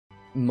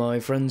My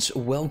friends,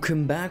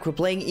 welcome back. We're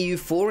playing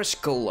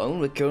EU4 Cologne.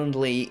 We're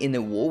currently in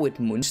a war with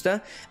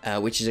Munster,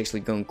 which is actually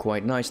going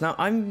quite nice. Now,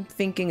 I'm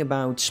thinking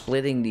about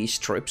splitting these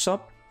troops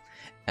up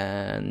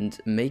and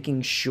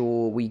making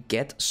sure we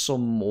get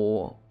some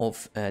more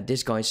of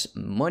this guy's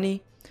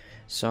money.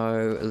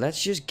 So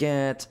let's just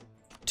get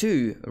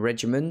 2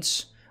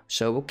 regiments.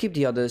 So we'll keep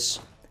the others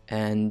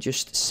and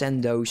just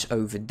send those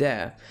over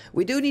there.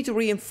 We do need to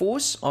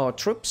reinforce our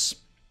troops.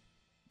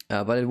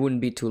 But it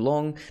wouldn't be too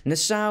long.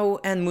 Nassau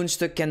and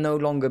Munster can no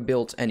longer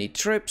build any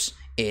troops.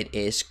 It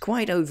is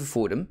quite over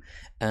for them.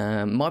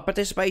 My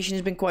participation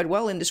has been quite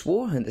well in this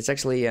war. And it's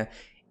actually,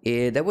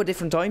 there were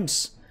different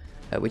times,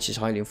 which is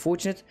highly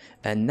unfortunate.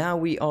 And now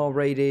we are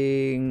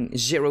rating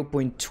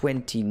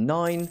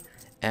 0.29.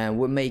 And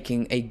we're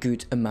making a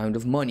good amount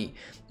of money.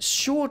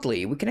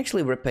 Shortly, we can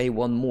actually repay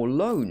one more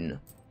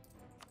loan.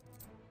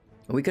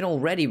 We can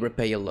already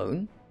repay a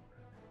loan.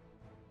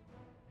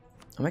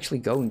 I'm actually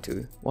going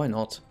to. Why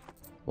not?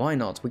 Why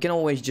not? We can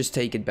always just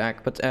take it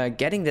back, but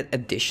getting that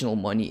additional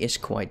money is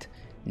quite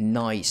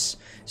nice.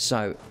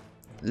 So,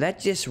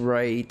 let this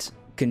raid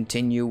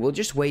continue. We'll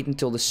just wait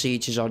until the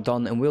sieges are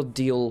done and we'll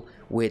deal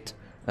with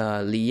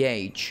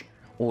Liège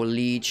or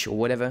Liege or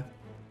whatever.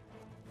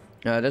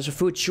 There's a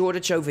food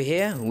shortage over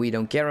here. We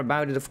don't care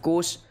about it, of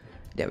course.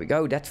 There we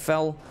go, that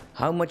fell.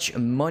 How much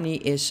money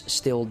is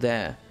still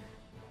there?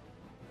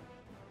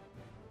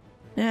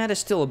 Yeah, there's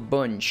still a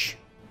bunch.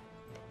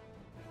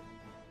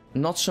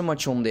 Not so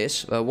much on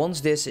this.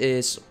 Once this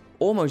is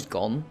almost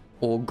gone,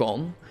 or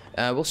gone,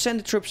 we'll send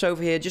the troops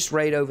over here, just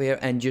raid over here,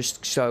 and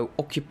just so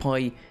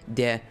occupy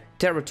their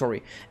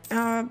territory.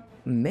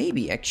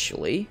 Maybe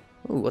actually.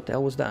 Oh, what the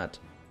hell was that?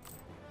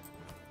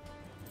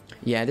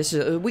 Yeah, this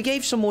is. We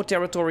gave some more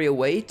territory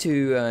away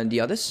to the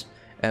others.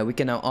 We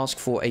can now ask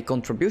for a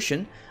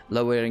contribution,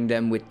 lowering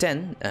them with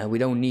 10. We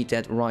don't need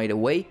that right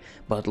away,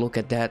 but look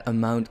at that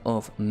amount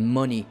of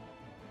money.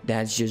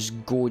 That's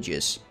just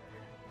gorgeous.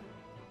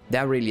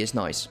 That really is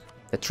nice.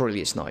 That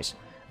truly is nice.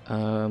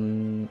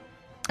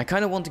 I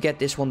kind of want to get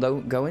this one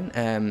though going.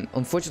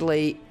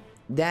 Unfortunately,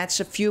 that's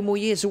a few more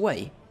years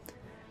away.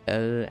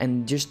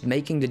 And just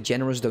making the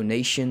generous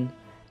donation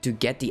to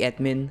get the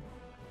admin.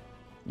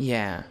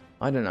 Yeah,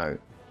 I don't know.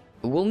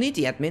 We'll need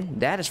the admin,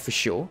 that is for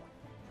sure.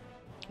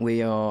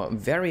 We are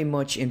very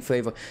much in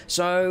favor.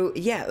 So,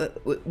 yeah,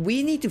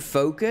 we need to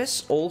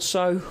focus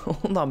also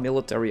on our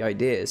military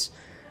ideas.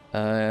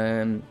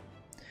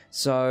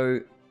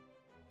 So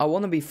I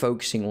want to be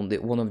focusing on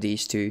one of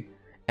these two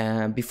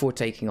before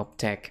taking up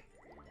tech.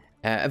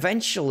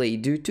 Eventually,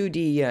 due to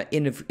the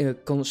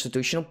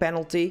constitutional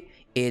penalty,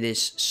 it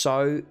is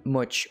so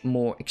much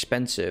more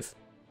expensive.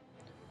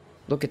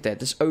 Look at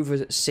that, it's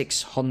over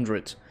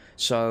 600.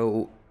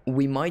 So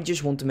we might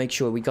just want to make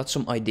sure we got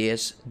some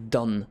ideas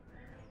done.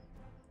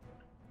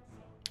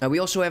 We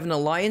also have an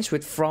alliance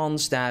with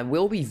France that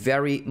will be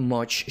very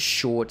much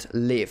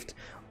short-lived.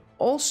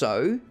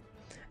 Also,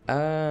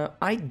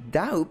 I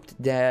doubt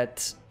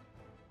that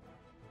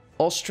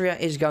Austria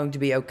is going to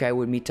be okay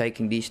with me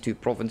taking these 2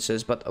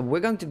 provinces, but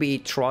we're going to be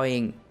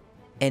trying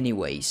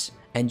anyways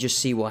and just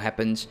see what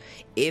happens.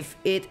 If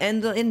it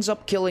ends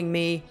up killing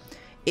me,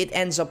 it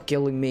ends up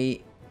killing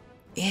me.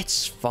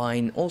 It's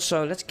fine.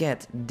 Also, let's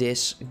get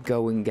this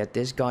going, get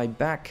this guy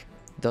back.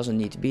 Doesn't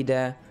need to be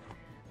there.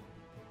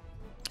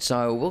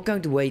 So we're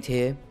going to wait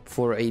here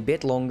for a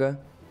bit longer.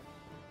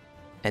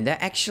 And they're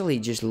actually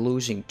just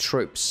losing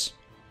troops.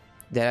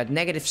 They're at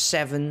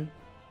 -7.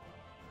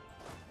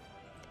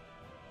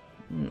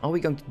 Are we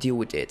going to deal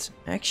with it?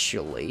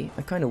 Actually,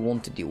 I kind of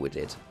want to deal with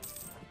it.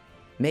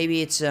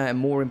 Maybe it's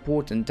more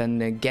important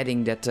than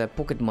getting that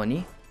pocket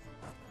money.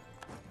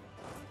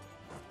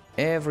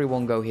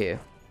 Everyone go here.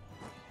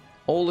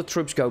 All the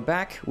troops go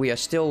back. We are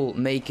still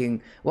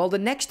making... Well, the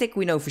next tick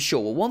we know for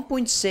sure.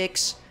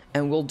 1.6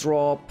 and we'll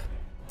drop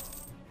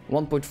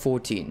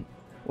 1.14.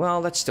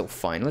 Well, that's still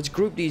fine. Let's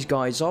group these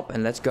guys up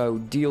and let's go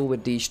deal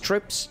with these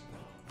troops.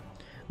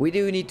 We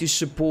do need to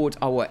support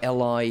our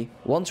ally.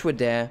 Once we're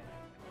there,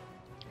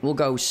 we'll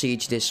go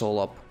siege this all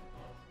up.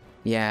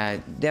 Yeah,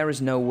 there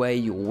is no way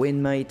you'll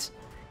win, mate.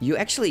 You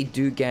actually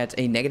do get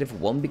a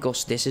 -1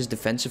 because this is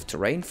defensive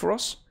terrain for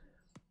us.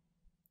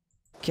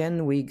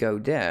 Can we go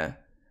there?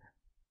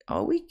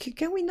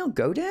 Can we not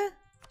go there?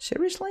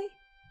 Seriously?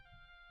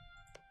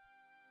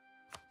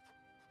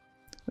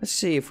 Let's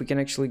see if we can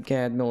actually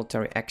get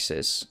military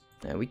access.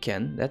 Yeah, we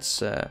can.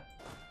 That's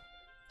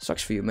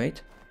sucks for you,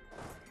 mate.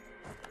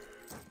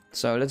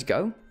 So let's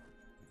go.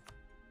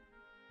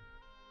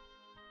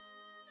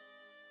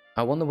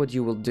 I wonder what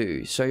you will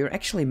do. So you're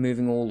actually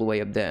moving all the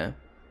way up there,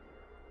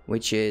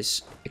 which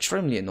is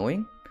extremely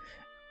annoying.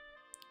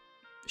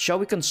 Shall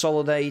we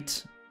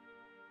consolidate?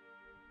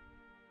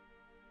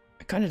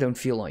 I kind of don't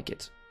feel like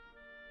it.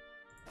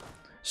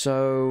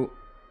 So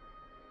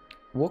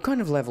what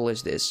kind of level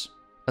is this?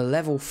 A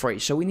level 3.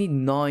 So we need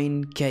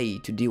 9k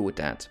to deal with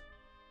that.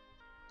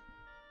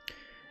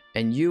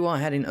 And you are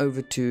heading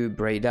over to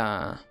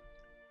Breda.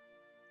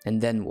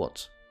 And then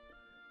what?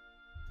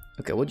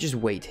 Okay, we'll just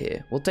wait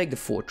here. We'll take the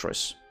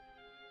fortress.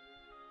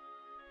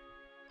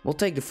 We'll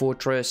take the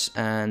fortress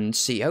and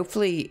see.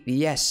 Hopefully,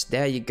 yes,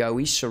 there you go.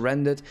 He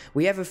surrendered.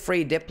 We have a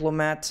free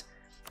diplomat.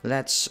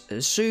 Let's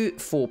sue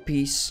for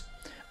peace.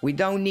 We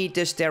don't need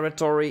this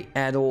territory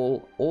at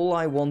all. All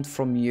I want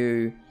from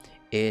you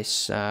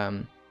is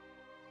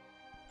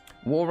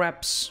war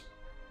reps.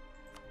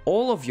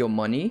 All of your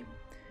money.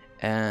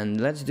 And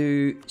let's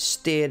do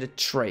steer the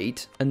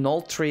trade.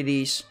 Annul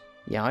treaties.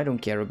 Yeah, I don't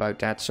care about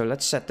that. So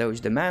let's set those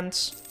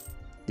demands.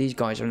 These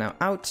guys are now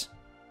out.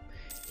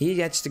 He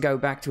gets to go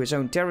back to his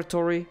own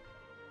territory.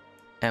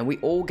 And we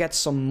all get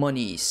some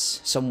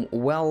monies. Some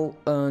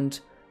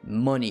well-earned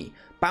money.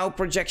 Power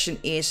projection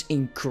is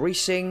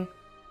increasing.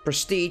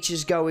 Prestige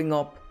is going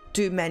up.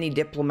 Too many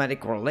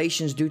diplomatic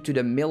relations due to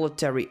the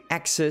military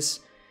axis.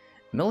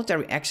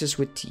 Military axis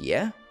with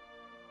Thiers?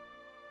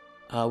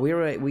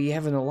 We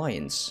have an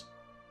alliance.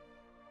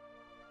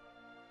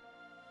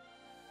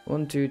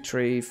 1, 2,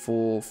 3,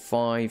 4,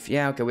 5.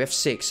 Yeah, okay, we have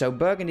 6. So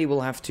Burgundy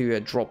will have to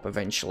drop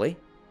eventually.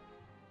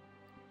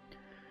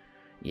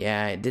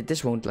 Yeah,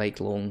 this won't take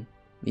long.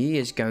 He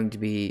is going to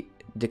be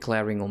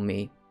declaring on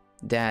me.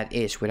 That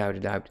is without a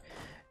doubt.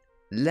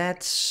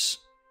 Let's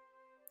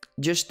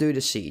just do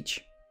the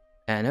siege.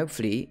 And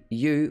hopefully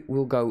you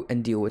will go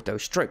and deal with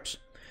those troops.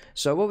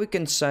 So what we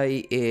can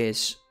say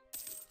is...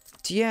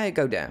 Yeah,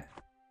 go there.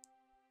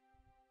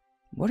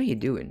 What are you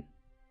doing?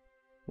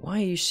 Why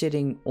are you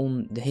sitting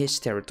on his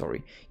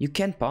territory? You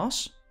can't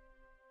pass?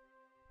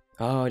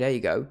 Oh, there you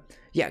go.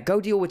 Yeah,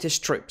 go deal with his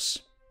troops.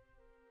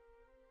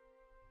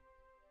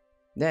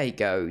 There he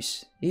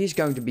goes. He's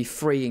going to be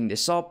freeing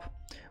this up.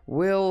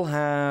 We'll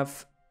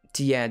have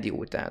Tia deal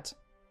with that.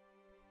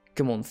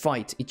 Come on,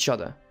 fight each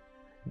other.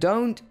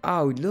 Don't...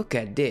 Oh, look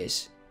at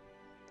this.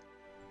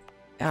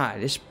 Ah,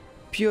 this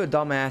pure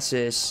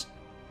dumbasses.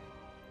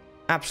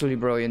 Absolutely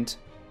brilliant.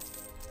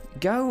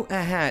 Go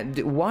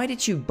ahead. Why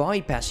did you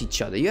bypass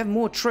each other? You have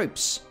more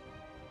troops.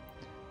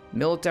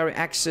 Military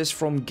access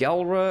from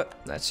Galra.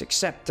 Let's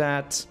accept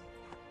that.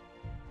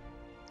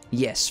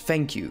 Yes,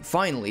 thank you.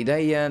 Finally,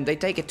 they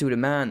take it to the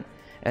man.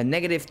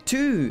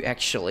 -2,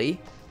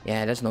 actually.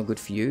 Yeah, that's not good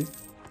for you.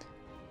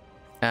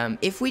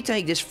 If we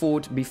take this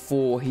fort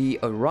before he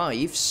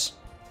arrives...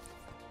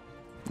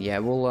 Yeah,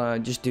 we'll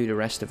just do the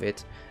rest of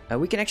it.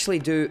 We can actually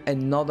do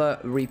another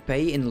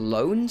repay in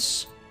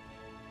loans.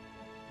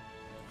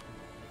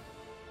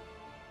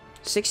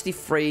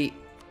 63.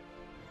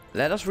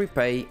 Let us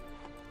repay.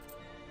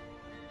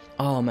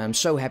 Oh man, I'm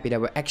so happy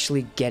that we're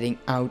actually getting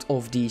out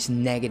of these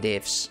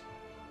negatives.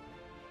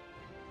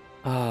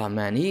 Ah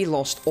man, he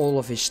lost all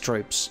of his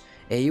troops.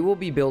 He will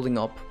be building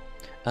up.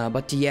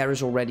 But the air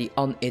is already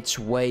on its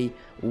way.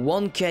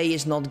 1k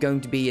is not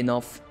going to be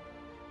enough.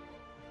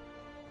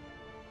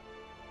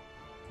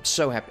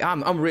 So happy.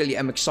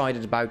 I'm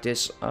excited about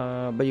this.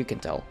 But you can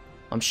tell.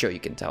 I'm sure you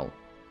can tell.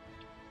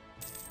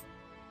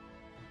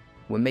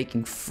 We're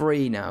making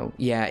 3 now.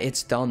 Yeah,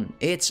 it's done.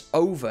 It's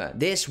over.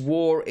 This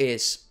war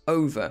is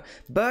over.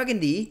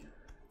 Burgundy,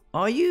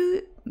 are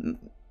you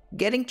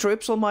getting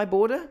troops on my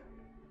border?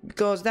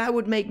 Because that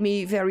would make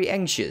me very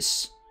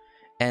anxious.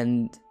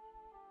 And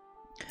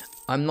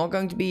I'm not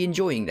going to be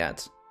enjoying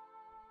that.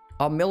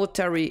 Our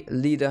military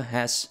leader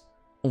has,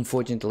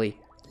 unfortunately,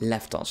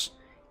 left us.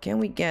 Can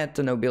we get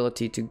the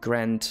nobility to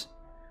grant...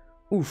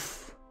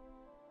 Oof.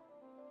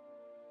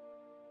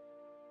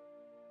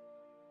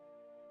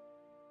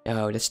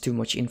 Oh, that's too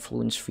much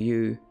influence for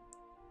you.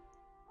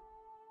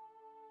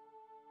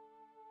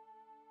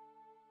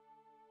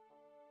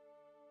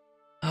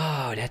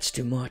 Oh, that's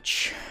too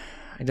much.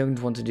 I don't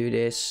want to do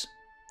this.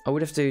 I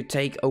would have to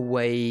take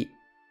away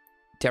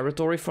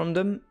territory from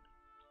them.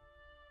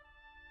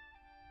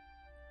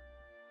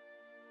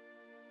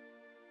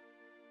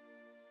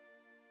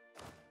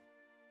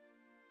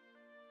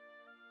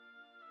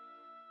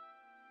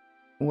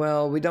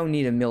 Well, we don't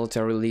need a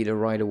military leader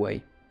right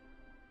away.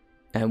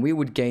 And we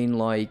would gain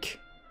like...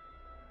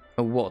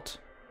 A what?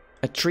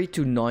 A 3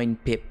 to 9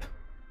 pip.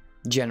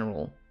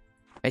 General.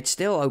 It's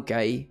still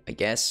okay, I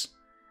guess.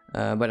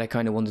 But I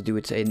kind of want to do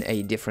it in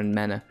a different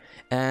manner.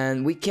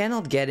 And we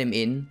cannot get him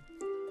in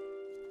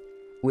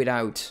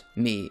without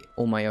me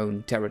on my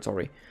own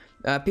territory.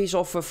 Peace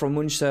offer from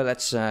Munster.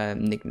 Let's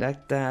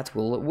neglect that.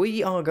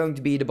 We are going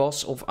to be the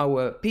boss of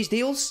our peace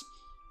deals.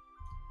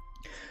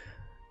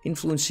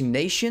 Influencing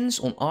nations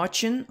on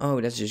Aachen. Oh,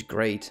 that's just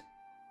great.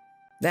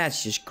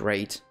 That's just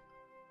great.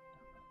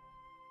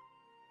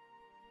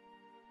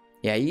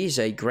 Yeah, he's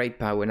a great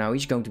power now.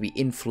 He's going to be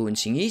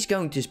influencing. He's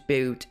going to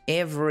build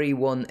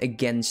everyone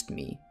against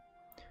me.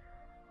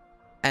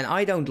 And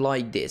I don't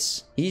like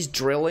this. He's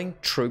drilling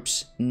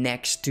troops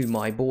next to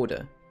my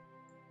border.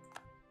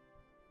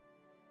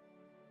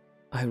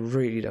 I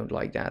really don't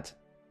like that.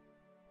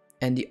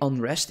 And the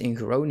unrest in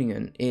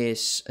Groningen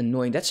is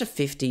annoying. That's a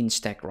 15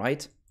 stack,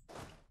 right?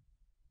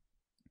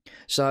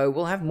 So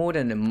we'll have more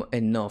than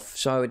enough.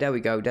 So there we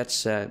go.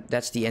 That's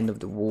the end of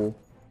the war.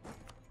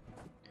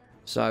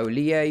 So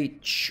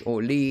Liege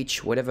or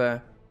Leech,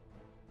 whatever.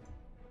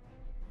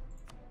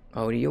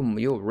 Oh,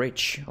 you're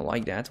rich. I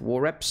like that.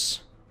 War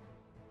reps.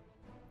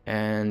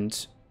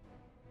 And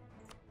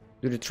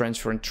Do the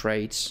transfer and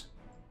trades.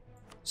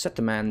 Set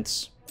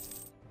demands.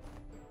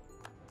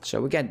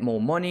 So we get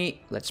more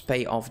money. Let's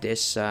pay off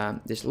this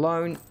this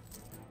loan.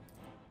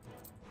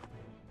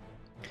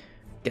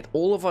 Get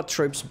all of our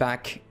troops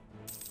back.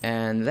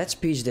 And let's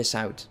piece this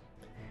out.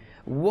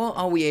 What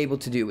are we able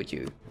to do with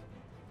you?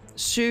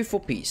 Sue for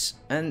peace.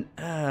 And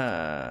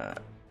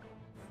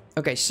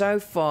okay, so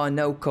far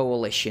no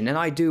coalition. And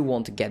I do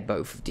want to get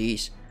both of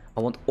these.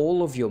 I want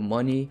all of your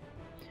money.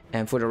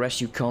 And for the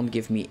rest you can't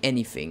give me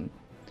anything.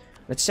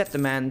 Let's set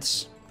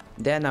demands.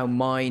 They're now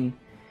mine.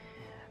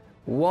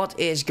 What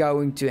is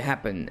going to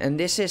happen? And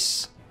this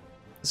is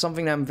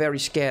something that I'm very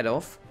scared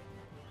of.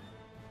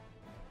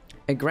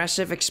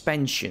 Aggressive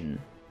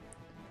expansion.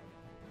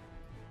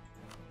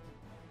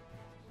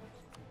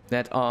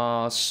 Let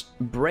us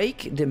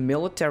break the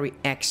military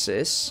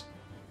axis.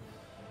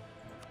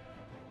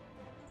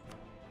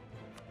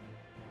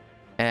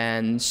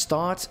 And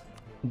start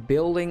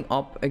building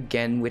up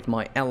again with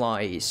my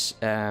allies.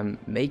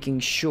 Making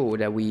sure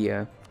that we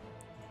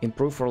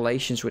improve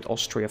relations with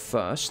Austria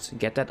first.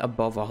 Get that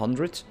above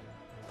 100.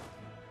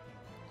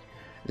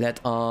 Let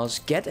us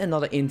get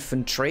another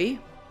infantry.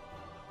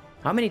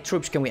 How many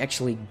troops can we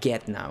actually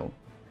get now?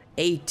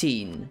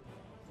 18.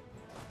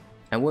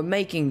 And we're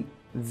making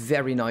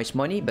very nice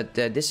money, but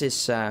this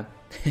is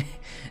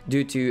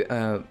due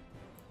to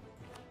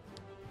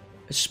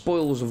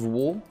spoils of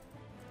war.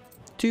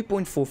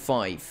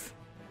 2.45.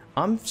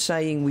 I'm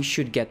saying we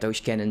should get those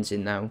cannons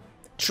in now.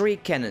 3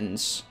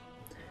 cannons.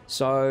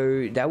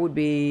 So that would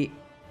be...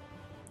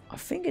 I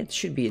think it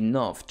should be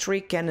enough.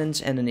 3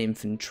 cannons and an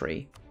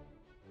infantry.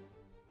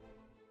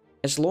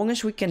 As long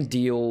as we can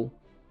deal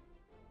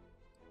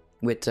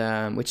with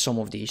some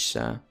of these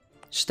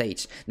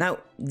states. Now,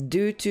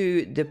 due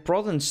to the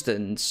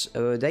Protestants,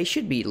 they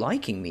should be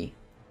liking me.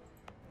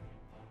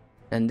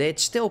 And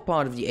it's still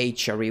part of the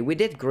HRE. We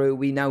did grow.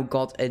 We now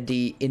got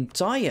the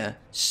entire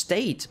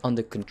state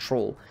under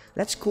control.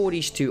 Let's call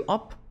these 2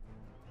 up.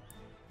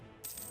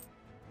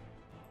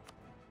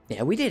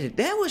 Yeah, we did it.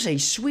 That was a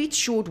sweet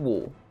short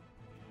war.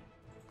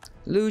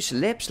 Loose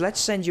lips. Let's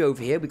send you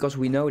over here because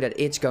we know that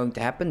it's going to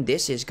happen.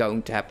 This is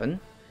going to happen.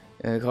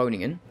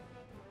 Groningen.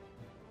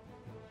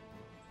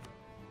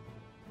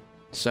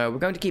 So we're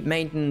going to keep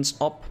maintenance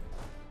up.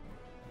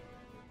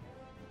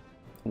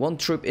 1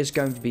 troop is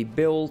going to be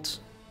built.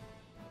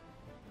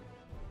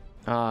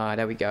 Ah,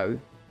 there we go.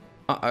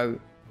 Uh-oh.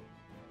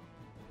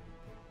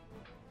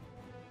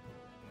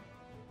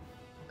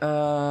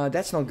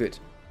 That's not good.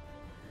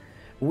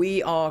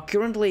 We are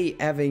currently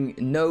having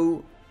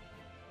no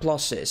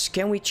pluses.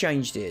 Can we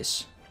change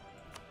this?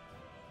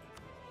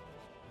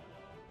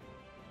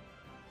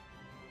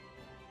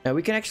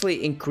 We can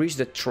actually increase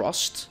the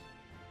trust.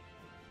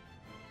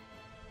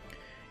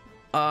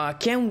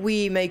 Can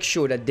we make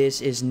sure that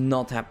this is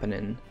not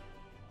happening?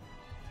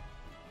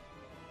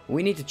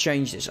 We need to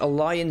change this.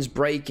 Alliance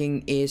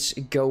breaking is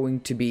going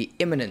to be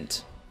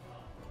imminent.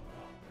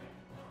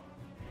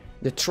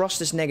 The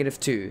trust is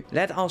 -2.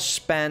 Let us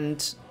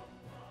spend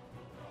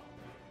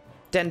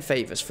 10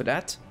 favors for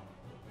that.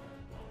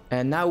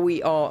 And now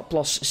we are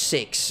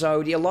 +6.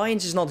 So the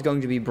alliance is not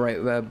going to be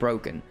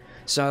broken.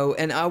 So,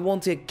 and I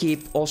want to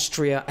keep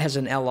Austria as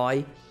an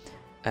ally.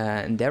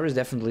 And there's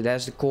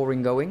the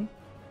coring going.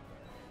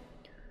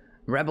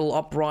 Rebel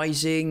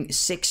uprising,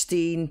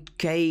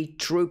 16k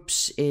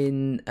troops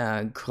in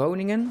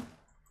Groningen.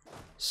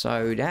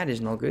 So that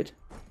is not good.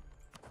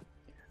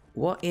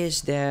 What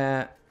is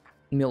their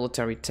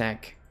military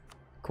tech?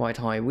 Quite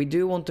high. We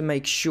do want to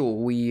make sure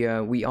we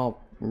are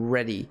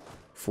ready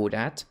for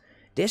that.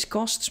 This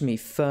costs me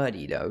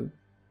 30 though.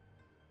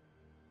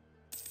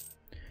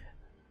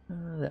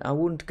 I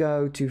wouldn't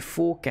go to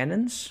 4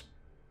 cannons.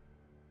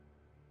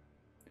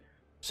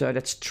 So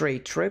that's 3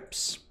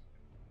 trips.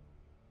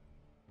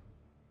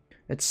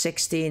 That's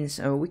 16,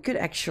 so we could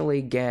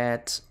actually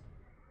get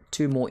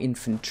 2 more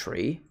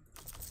infantry.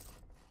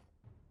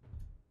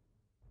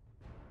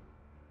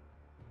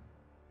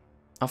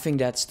 I think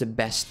that's the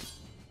best.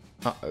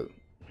 Uh-oh.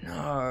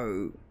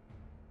 No.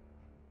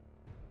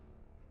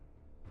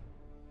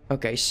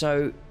 Okay,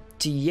 so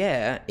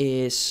Thiers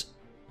is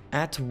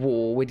at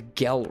war with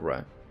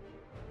Gelre.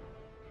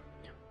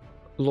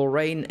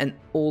 Lorraine and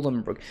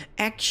Oldenburg.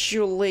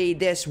 Actually,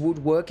 this would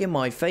work in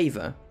my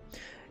favor.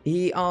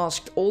 He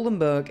asked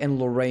Oldenburg and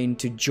Lorraine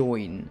to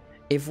join.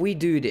 If we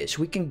do this,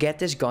 we can get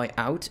this guy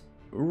out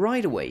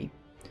right away.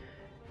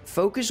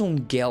 Focus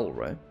on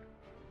Gelre.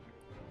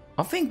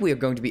 I think we are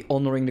going to be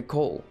honoring the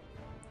call.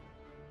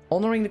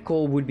 Honoring the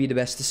call would be the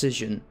best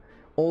decision.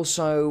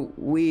 Also,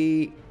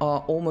 we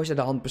are almost at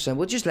 100%.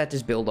 We'll just let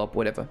this build up,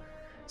 whatever.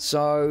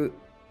 So,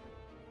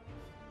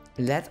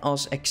 let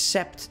us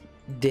accept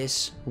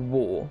this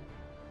war.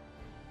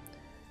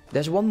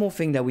 There's one more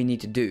thing that we need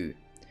to do.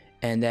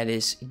 And that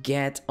is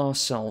get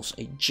ourselves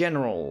a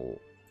general.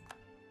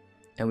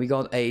 And we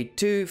got a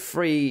 2,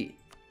 3,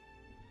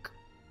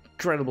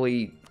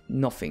 incredibly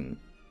nothing.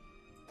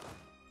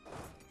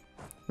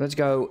 Let's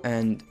go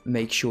and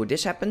make sure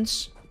this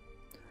happens.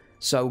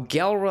 So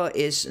Gelre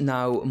is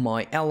now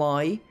my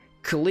ally.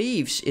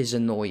 Cleaves is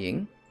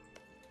annoying.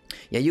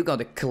 Yeah, you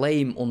got a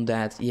claim on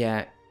that.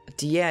 Yeah.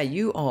 Yeah,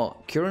 you are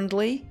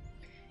currently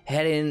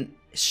heading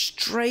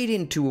straight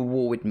into a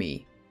war with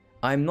me.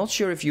 I'm not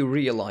sure if you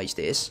realize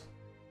this,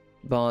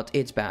 but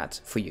it's bad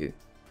for you.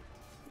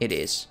 It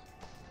is.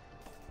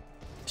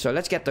 So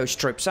let's get those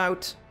troops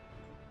out.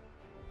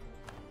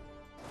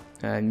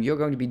 And you're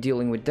going to be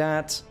dealing with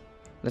that.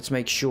 Let's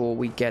make sure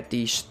we get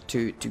these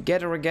two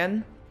together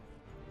again.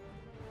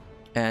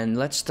 And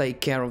let's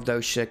take care of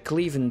those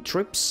Cleveland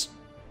troops.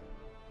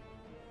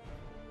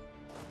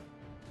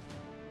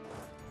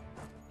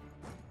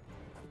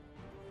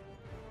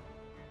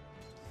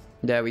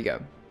 There we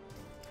go.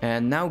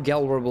 And now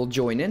Galwar will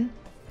join in.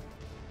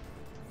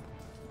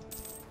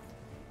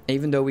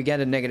 Even though we get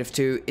a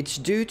 -2, it's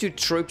due to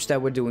troops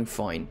that were doing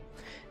fine.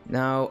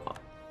 Now,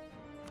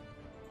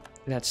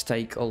 let's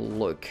take a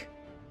look.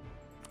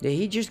 Did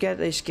he just get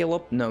a skill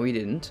up? No, he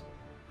didn't.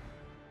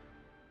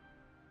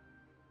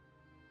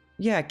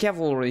 Yeah,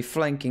 cavalry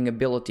flanking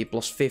ability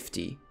plus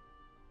 50.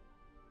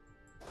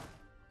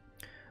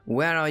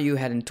 Where are you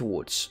heading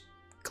towards?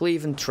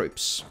 Cleveland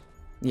troops.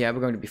 Yeah,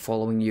 we're going to be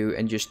following you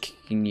and just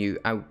kicking you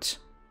out.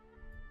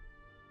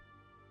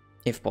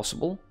 If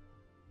possible.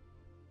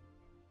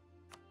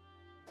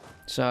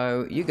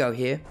 So, you go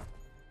here.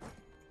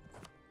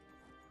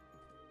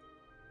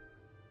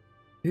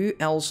 Who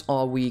else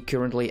are we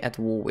currently at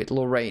war with?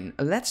 Lorraine.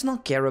 Let's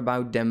not care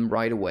about them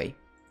right away.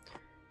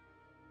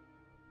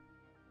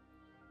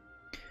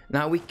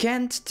 Now, we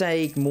can't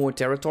take more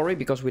territory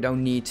because we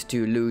don't need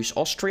to lose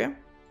Austria.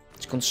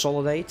 Let's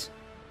consolidate.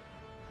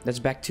 That's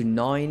back to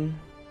 9,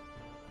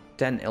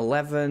 10,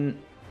 11.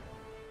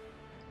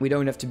 We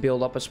don't have to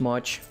build up as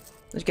much.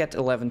 Let's get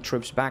 11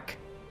 troops back.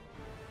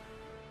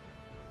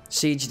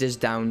 Siege this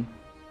down.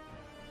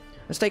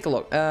 Let's take a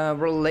look.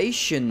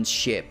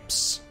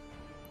 Relationships.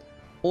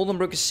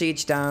 Oldenburg is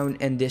siege down,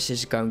 and this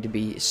is going to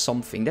be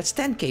something. That's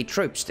 10k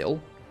troops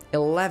still.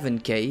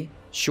 11k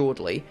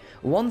shortly.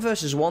 1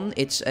 versus 1.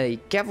 It's a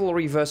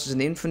cavalry versus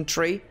an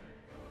infantry.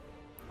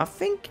 I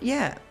think,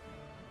 yeah.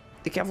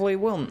 The cavalry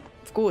won.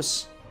 Of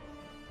course.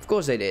 Of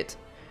course they did.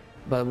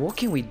 But what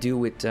can we do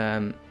with...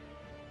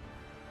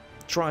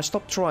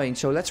 Stop trying.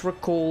 So let's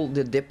recall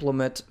the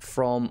diplomat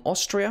from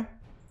Austria.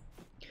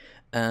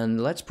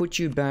 And let's put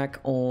you back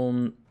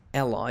on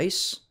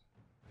allies.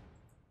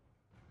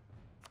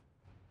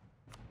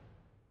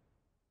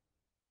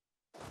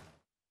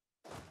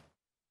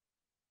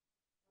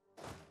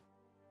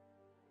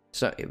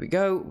 So here we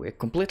go. We're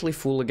completely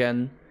full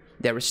again.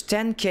 There is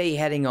 10k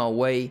heading our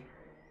way.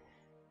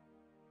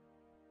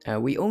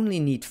 We only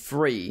need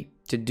 3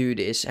 to do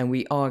this. And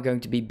we are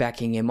going to be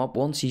backing him up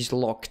once he's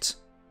locked.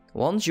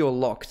 Once you're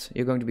locked,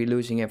 you're going to be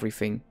losing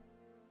everything.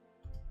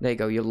 There you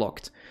go, you're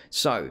locked.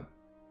 So...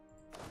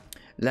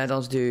 let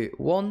us do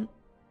 1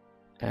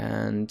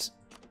 and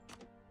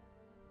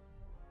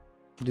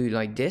do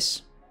like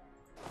this.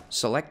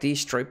 Select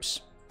these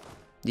troops,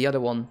 the other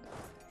one,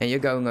 and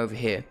you're going over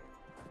here.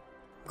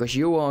 Because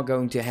you are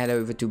going to head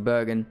over to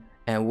Bergen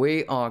and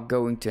we are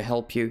going to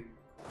help you.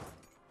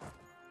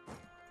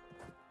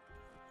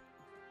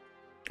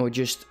 Or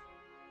just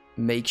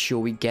make sure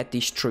we get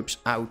these troops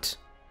out.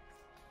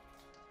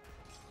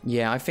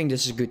 Yeah, I think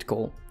this is a good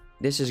call.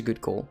 This is a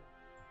good call.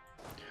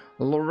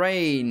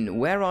 Lorraine,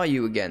 where are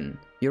you again?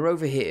 You're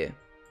over here.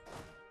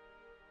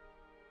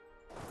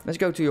 Let's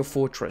go to your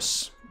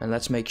fortress and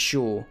let's make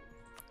sure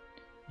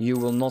you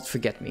will not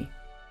forget me.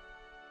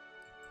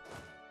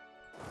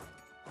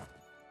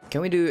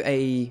 Can we do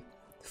a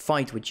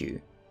fight with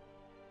you?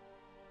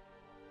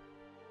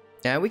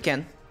 Yeah, we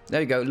can.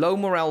 There you go. Low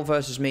morale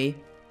versus me.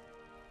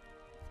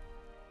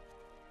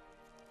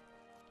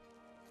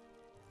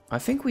 I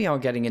think we are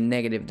getting a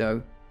negative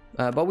though,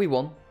 but we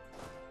won.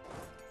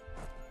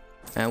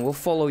 And we'll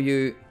follow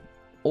you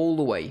all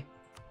the way.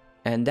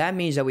 And that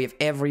means that we have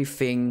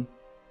everything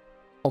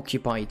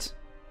occupied.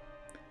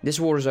 This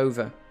war is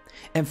over.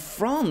 And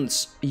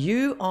France,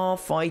 you are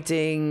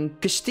fighting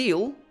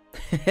Castile.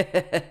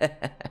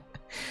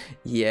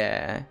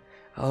 Yeah.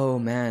 Oh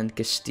man,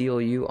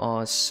 Castile, you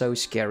are so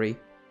scary.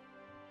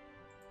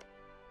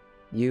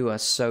 You are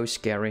so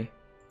scary.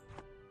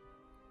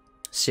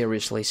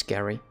 Seriously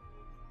scary.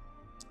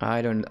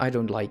 I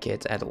don't like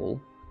it at all.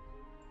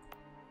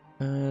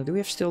 Do we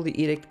have still the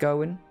edict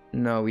going?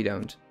 No, we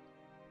don't.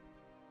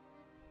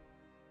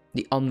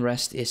 The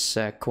unrest is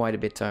quite a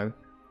bit though.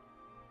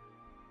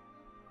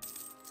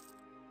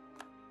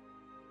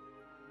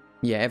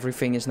 Yeah,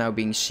 everything is now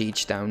being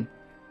sieged down.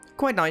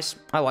 Quite nice.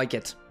 I like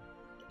it.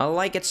 I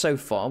like it so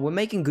far. We're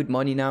making good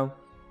money now.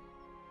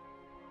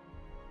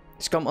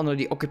 It's come under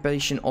the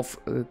occupation of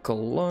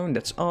Cologne.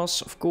 That's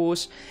us, of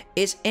course.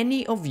 Is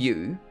any of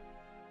you...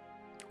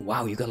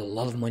 Wow, you got a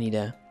lot of money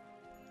there.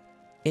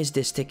 Is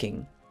this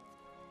ticking?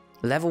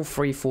 Level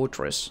 3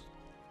 fortress.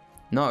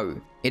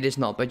 No, it is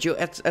not. But you're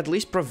at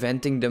least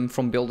preventing them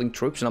from building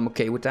troops, and I'm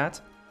okay with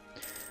that.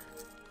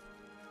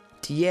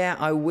 Yeah,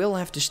 I will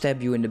have to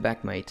stab you in the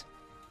back, mate.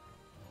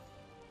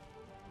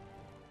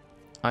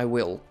 I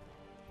will.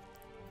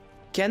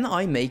 Can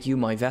I make you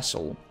my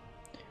vassal?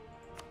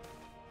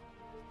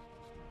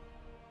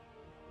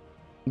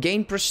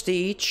 Gain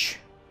prestige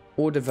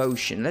or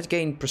devotion. Let's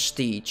gain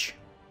prestige.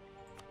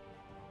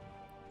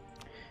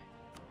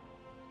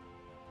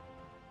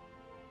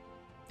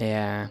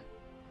 Yeah.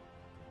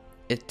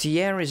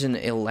 Thier is an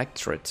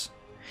electorate.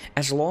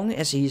 As long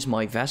as he's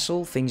my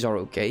vassal, things are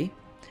okay.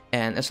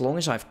 And as long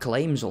as I have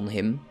claims on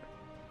him,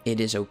 it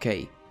is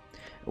okay.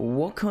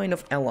 What kind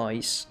of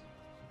allies?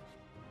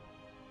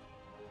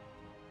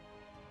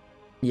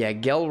 Yeah,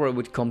 Gelre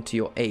would come to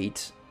your aid.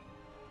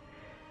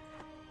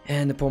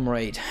 And the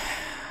Pomerade.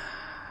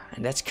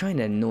 And that's kind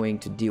of annoying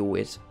to deal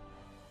with.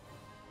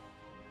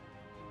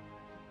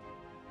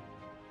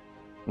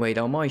 Wait,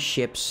 are my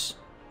ships...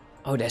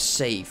 Oh, they're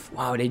safe.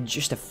 Wow, they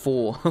just have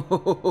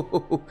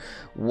 4.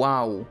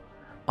 Wow.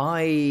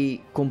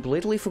 I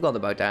completely forgot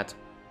about that.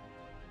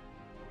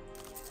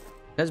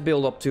 Let's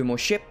build up 2 more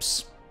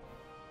ships.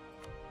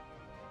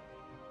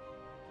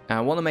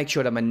 I want to make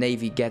sure that my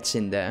navy gets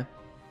in there.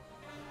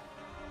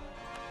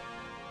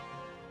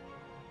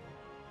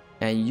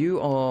 And you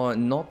are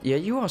not... Yeah,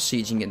 you are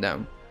sieging it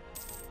down.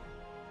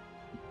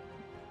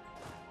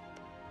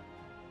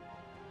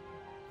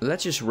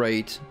 Let's just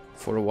raid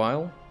for a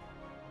while.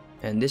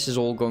 And this is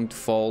all going to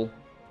fall.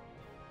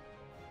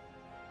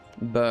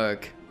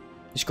 Berg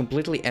is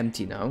completely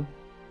empty now.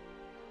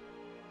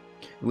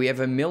 We have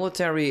a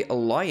military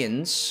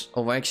alliance,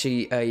 or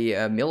actually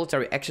a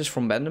military access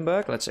from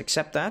Brandenburg. Let's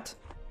accept that.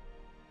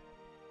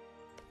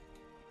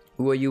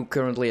 Who are you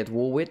currently at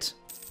war with?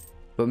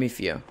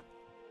 Bomifia.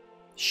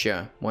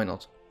 Sure, why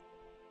not?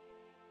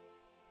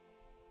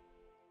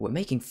 We're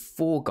making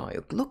 4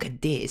 Gaiuk. Look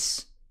at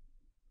this.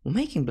 We're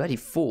making bloody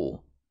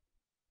 4.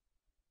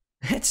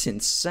 That's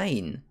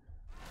insane.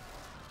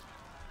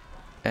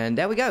 And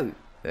there we go.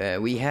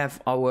 We have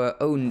our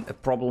own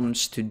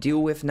problems to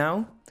deal with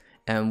now.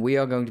 And we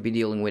are going to be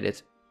dealing with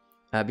it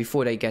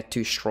before they get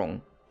too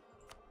strong.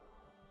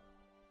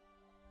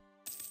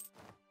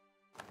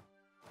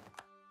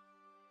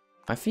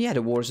 I think, yeah,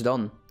 the war's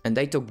done. And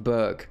they took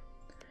Berg.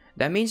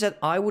 That means that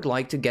I would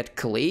like to get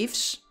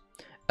Cleves.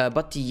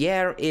 But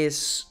Thier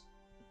is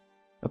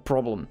a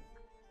problem.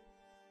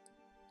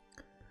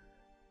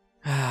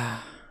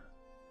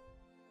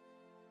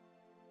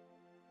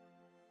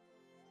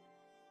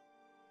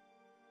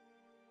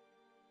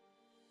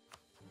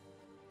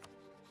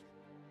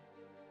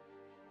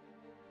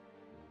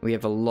 We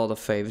have a lot of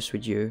favors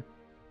with you.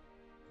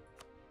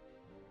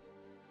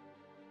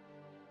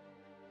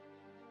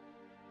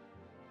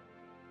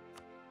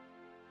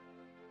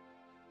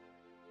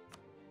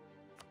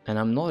 And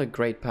I'm not a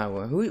great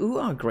power. Who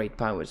are great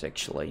powers,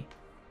 actually?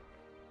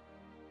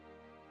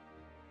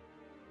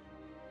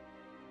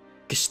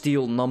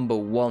 Castile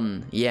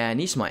 #1. Yeah, and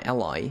he's my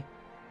ally.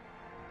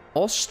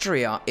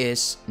 Austria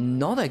is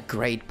not a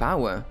great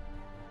power.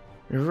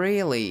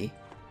 Really?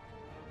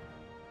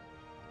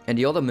 And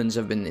the Ottomans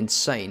have been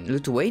insane.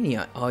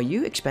 Lithuania, are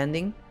you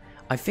expanding?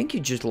 I think you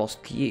just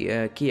lost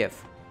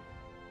Kiev.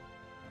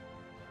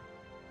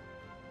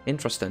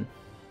 Interesting.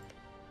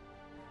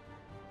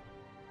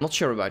 Not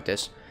sure about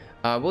this.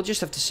 We'll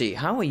just have to see.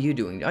 How are you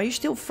doing? Are you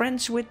still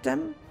friends with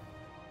them?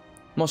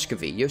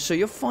 Muscovy. So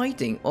you're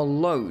fighting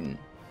alone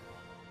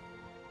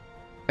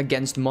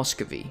against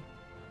Muscovy.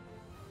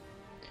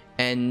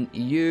 And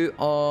you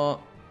are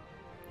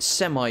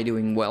semi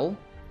doing well.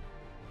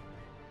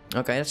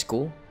 Okay, that's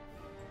cool.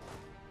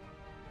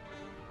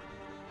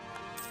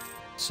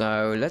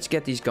 So let's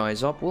get these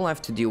guys up. We'll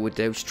have to deal with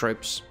those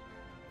troops.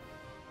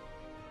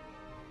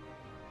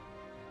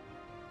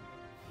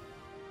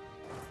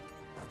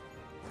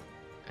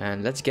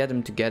 And let's get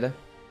them together.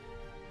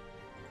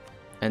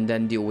 And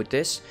then deal with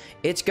this.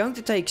 It's going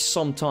to take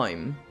some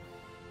time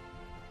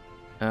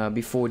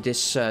before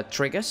this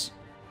triggers.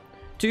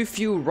 Too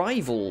few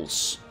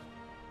rivals.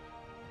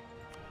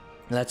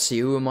 Let's see,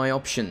 who are my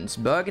options?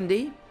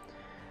 Burgundy,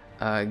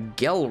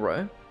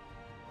 Gelre,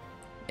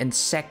 and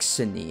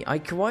Saxony. I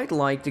quite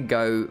like to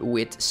go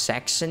with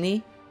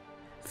Saxony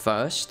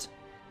first.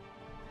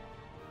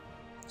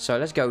 So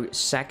let's go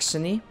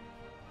Saxony.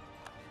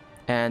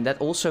 And that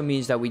also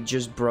means that we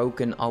just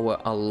broken our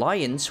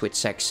alliance with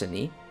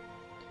Saxony.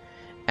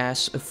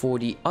 As for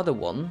the other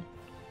one,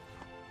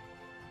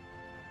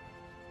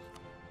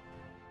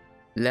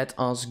 let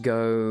us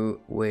go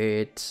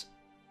with...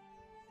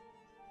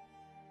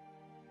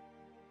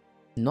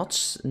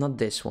 Not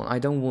this one. I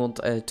don't want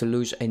to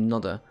lose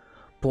another.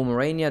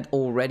 Pomerania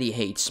already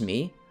hates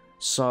me.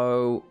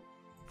 So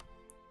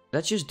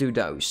let's just do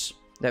those.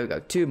 There we go.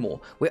 2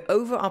 more. We're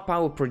over our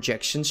power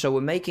projection, so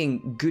we're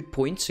making good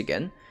points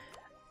again.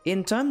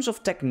 In terms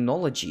of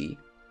technology,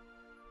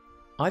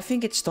 I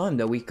think it's time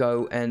that we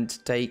go and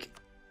take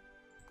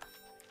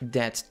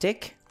that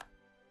tick.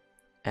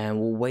 And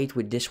we'll wait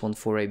with this one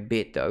for a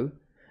bit though.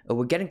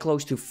 We're getting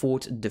close to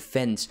fort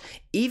defense.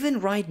 Even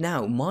right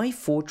now, my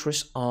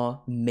fortress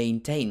are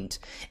maintained.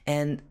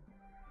 And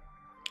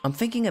I'm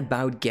thinking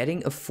about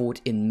getting a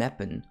fort in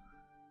Meppen.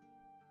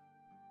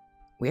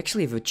 We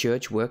actually have a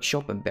church,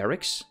 workshop and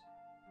barracks.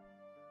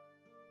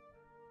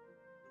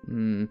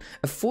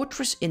 A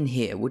fortress in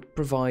here would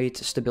provide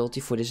stability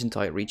for this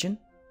entire region.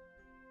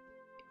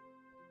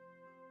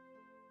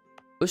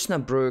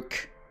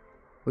 Osnabrück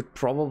would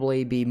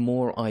probably be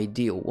more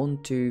ideal.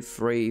 1, 2,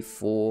 3,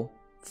 4,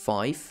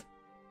 5,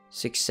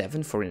 6,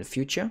 7 for in the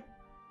future.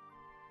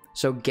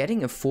 So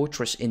getting a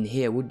fortress in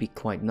here would be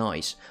quite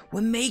nice.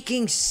 We're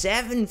making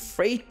 7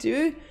 free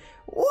too?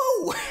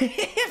 Whoa!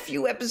 A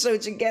few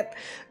episodes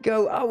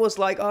ago, I was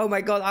like, oh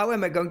my god, how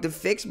am I going to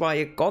fix my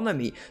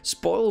economy?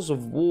 Spoils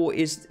of war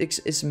is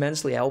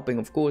immensely helping,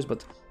 of course,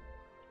 but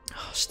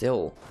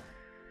still.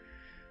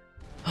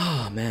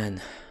 Oh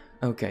man.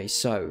 Okay,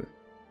 so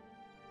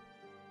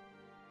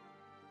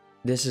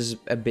this is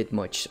a bit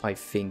much, I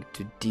think,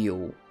 to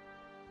deal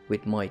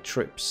with my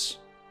troops.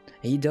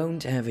 You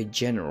don't have a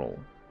general.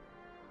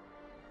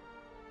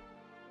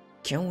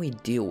 Can we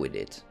deal with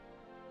it?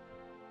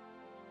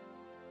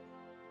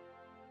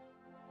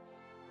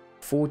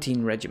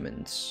 14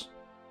 regiments.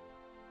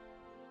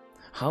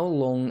 How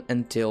long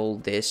until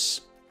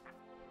this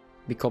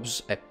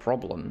becomes a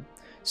problem?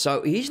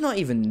 So he's not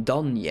even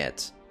done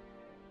yet.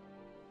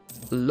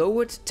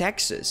 Lowered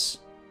taxes.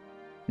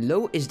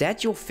 Is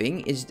that your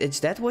thing? Is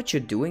that what you're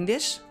doing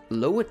this?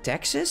 Lowered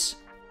taxes?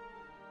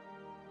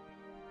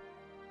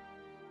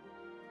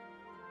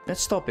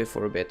 Let's stop here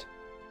for a bit.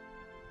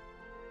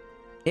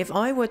 If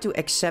I were to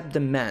accept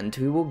demand,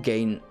 we will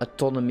gain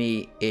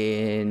autonomy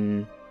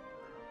in...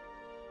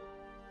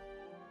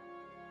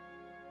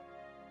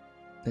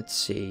 Let's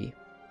see.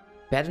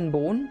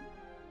 Paderborn?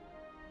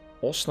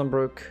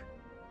 Osnabrück?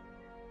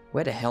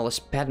 Where the hell is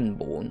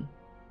Paderborn?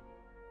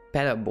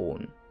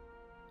 Paderborn.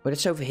 Well,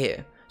 it's over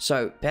here.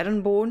 So,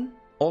 Paderborn,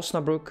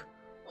 Osnabrück,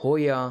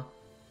 Hoya,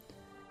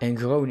 and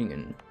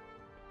Groningen.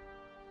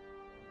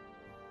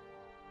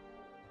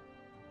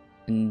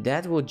 And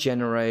that will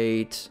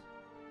generate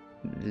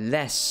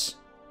less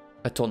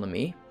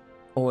autonomy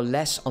or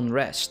less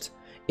unrest.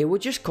 It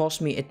would just cost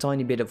me a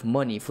tiny bit of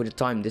money for the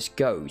time this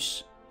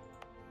goes.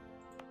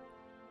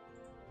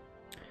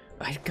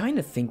 I kind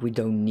of think we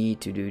don't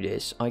need to do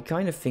this. I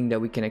kind of think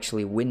that we can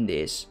actually win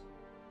this.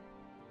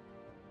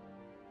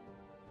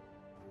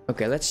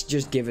 Okay, let's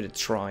just give it a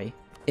try.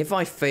 If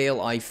I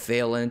fail, I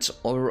fail, and it's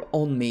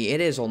on me. It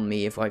is on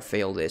me if I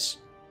fail this.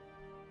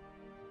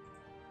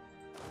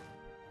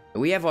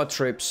 We have our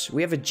troops,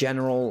 we have a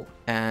general,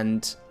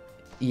 and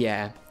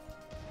yeah,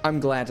 I'm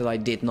glad that I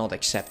did not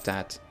accept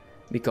that,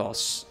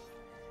 because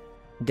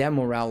their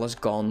morale is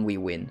gone, we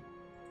win.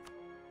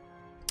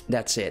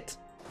 That's it.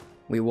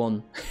 We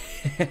won.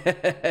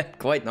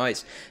 Quite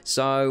nice.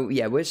 So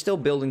yeah, we're still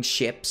building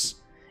ships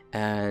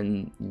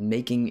and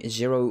making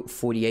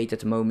 0.48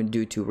 at the moment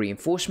due to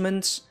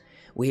reinforcements.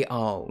 We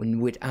are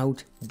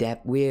without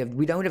debt. We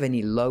don't have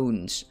any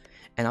loans.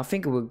 And I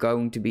think we're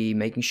going to be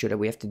making sure that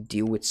we have to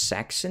deal with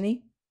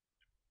Saxony.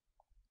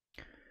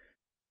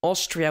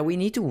 Austria, we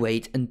need to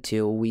wait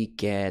until we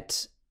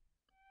get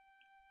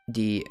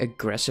the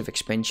aggressive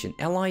expansion.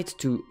 Allied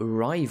to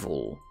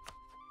rival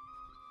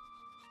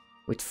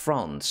with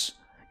France.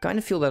 Kind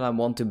of feel that I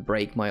want to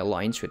break my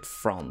alliance with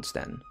France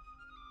then.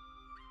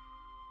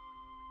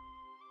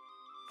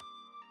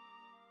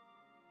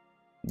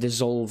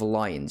 Dissolve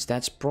alliance.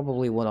 That's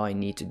probably what I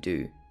need to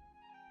do.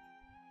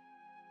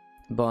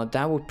 But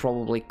that would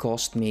probably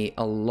cost me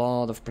a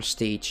lot of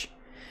prestige.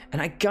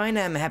 And I kind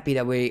of am happy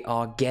that we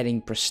are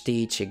getting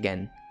prestige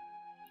again.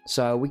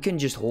 So we can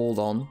just hold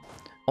on.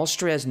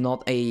 Austria is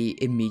not an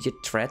immediate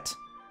threat.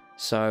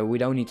 So we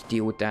don't need to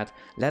deal with that.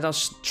 Let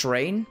us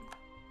train.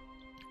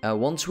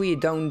 Once we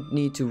don't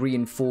need to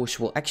reinforce,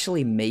 we'll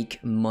actually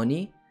make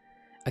money.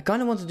 I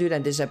kind of want to do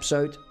that this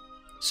episode.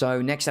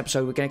 So next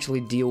episode we can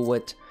actually deal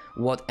with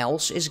what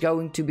else is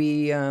going to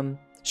be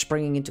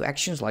springing into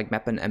actions, like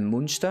Meppen and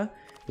Münster,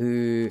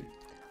 who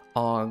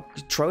are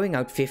throwing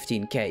out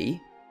 15k.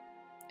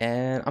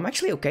 And I'm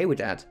actually okay with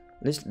that.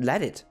 Let's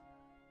let it.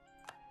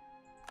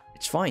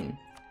 It's fine.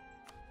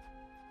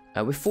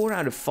 With 4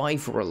 out of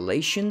 5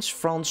 relations,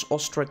 France,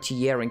 Austria,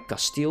 Thiers and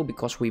Castile,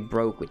 because we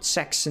broke with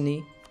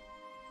Saxony.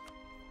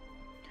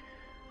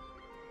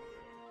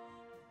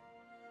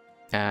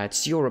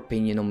 It's your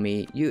opinion on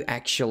me. You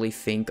actually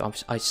think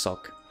I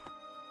suck.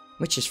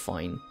 Which is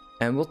fine.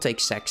 And we'll take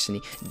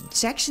Saxony.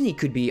 Saxony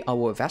could be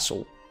our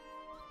vassal.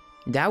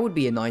 That would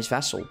be a nice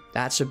vassal.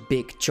 That's a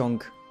big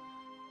chunk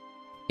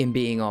in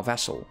being our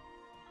vassal.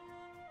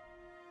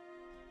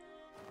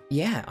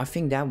 Yeah, I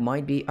think that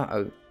might be...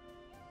 Uh-oh.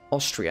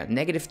 Austria.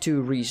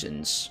 -2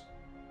 reasons.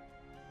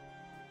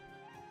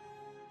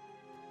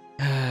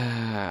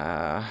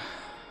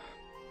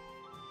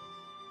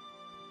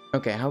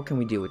 Okay, how can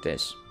we deal with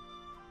this?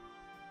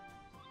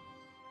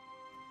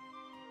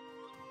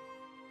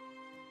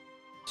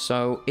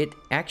 So, it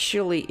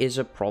actually is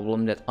a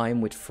problem that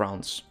I'm with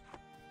France.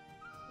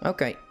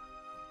 Okay.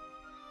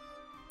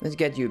 Let's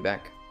get you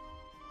back.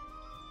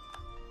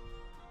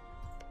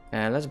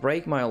 And let's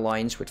break my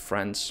alliance with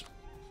France.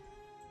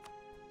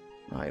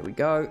 Here we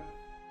go.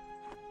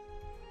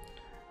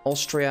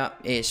 Austria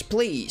is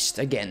pleased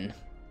again.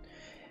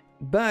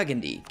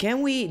 Burgundy,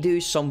 can we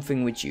do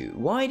something with you?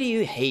 Why do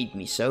you hate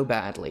me so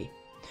badly?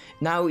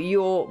 Now,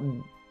 you're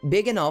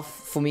big enough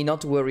for me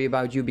not to worry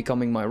about you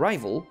becoming my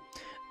rival.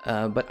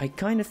 But I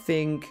kind of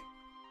think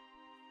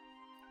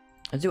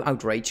Let's do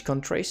outrage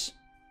countries.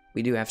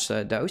 We do have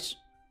those.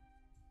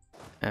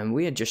 And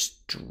we are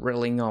just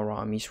drilling our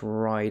armies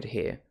right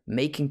here.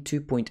 Making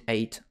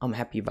 2.8. I'm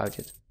happy about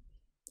it.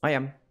 I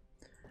am.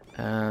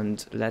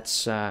 And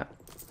let's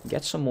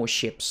get some more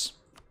ships.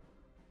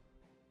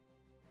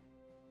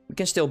 We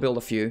can still build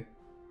a few.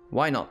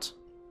 Why not?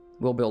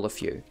 We'll build a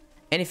few.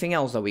 Anything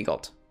else that we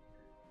got?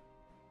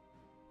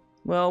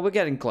 Well, we're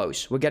getting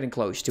close. We're getting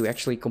close to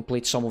actually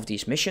complete some of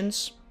these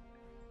missions.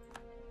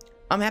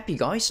 I'm happy,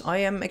 guys. I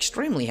am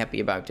extremely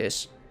happy about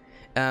this.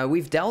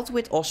 We've dealt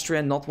with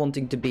Austria not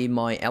wanting to be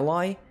my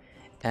ally.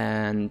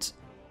 And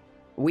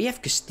we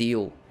have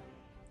Castile.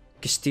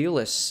 Castile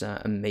is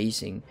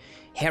amazing.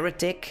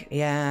 Heretic,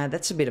 yeah,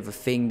 that's a bit of a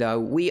thing though.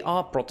 We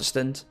are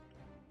Protestant.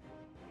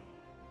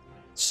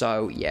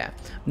 So, yeah.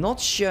 Not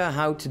sure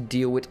how to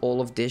deal with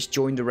all of this.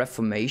 Join the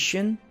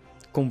Reformation.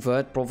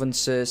 Convert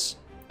provinces.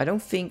 I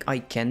don't think I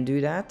can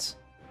do that.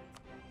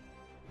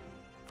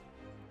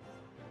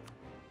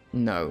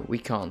 No, we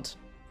can't.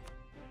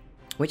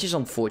 Which is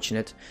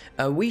unfortunate.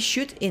 We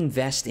should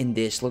invest in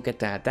this. Look at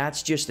that.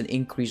 That's just an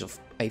increase of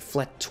a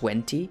flat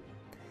 20.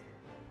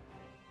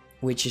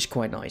 Which is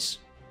quite nice.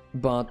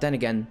 But then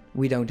again,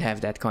 we don't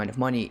have that kind of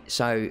money.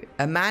 So,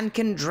 a man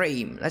can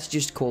dream. Let's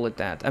just call it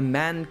that. A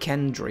man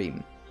can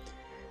dream.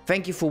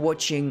 Thank you for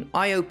watching.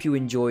 I hope you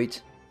enjoyed.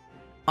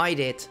 I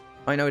did.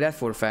 I know that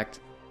for a fact.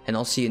 And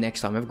I'll see you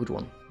next time. Have a good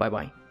one. Bye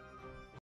bye.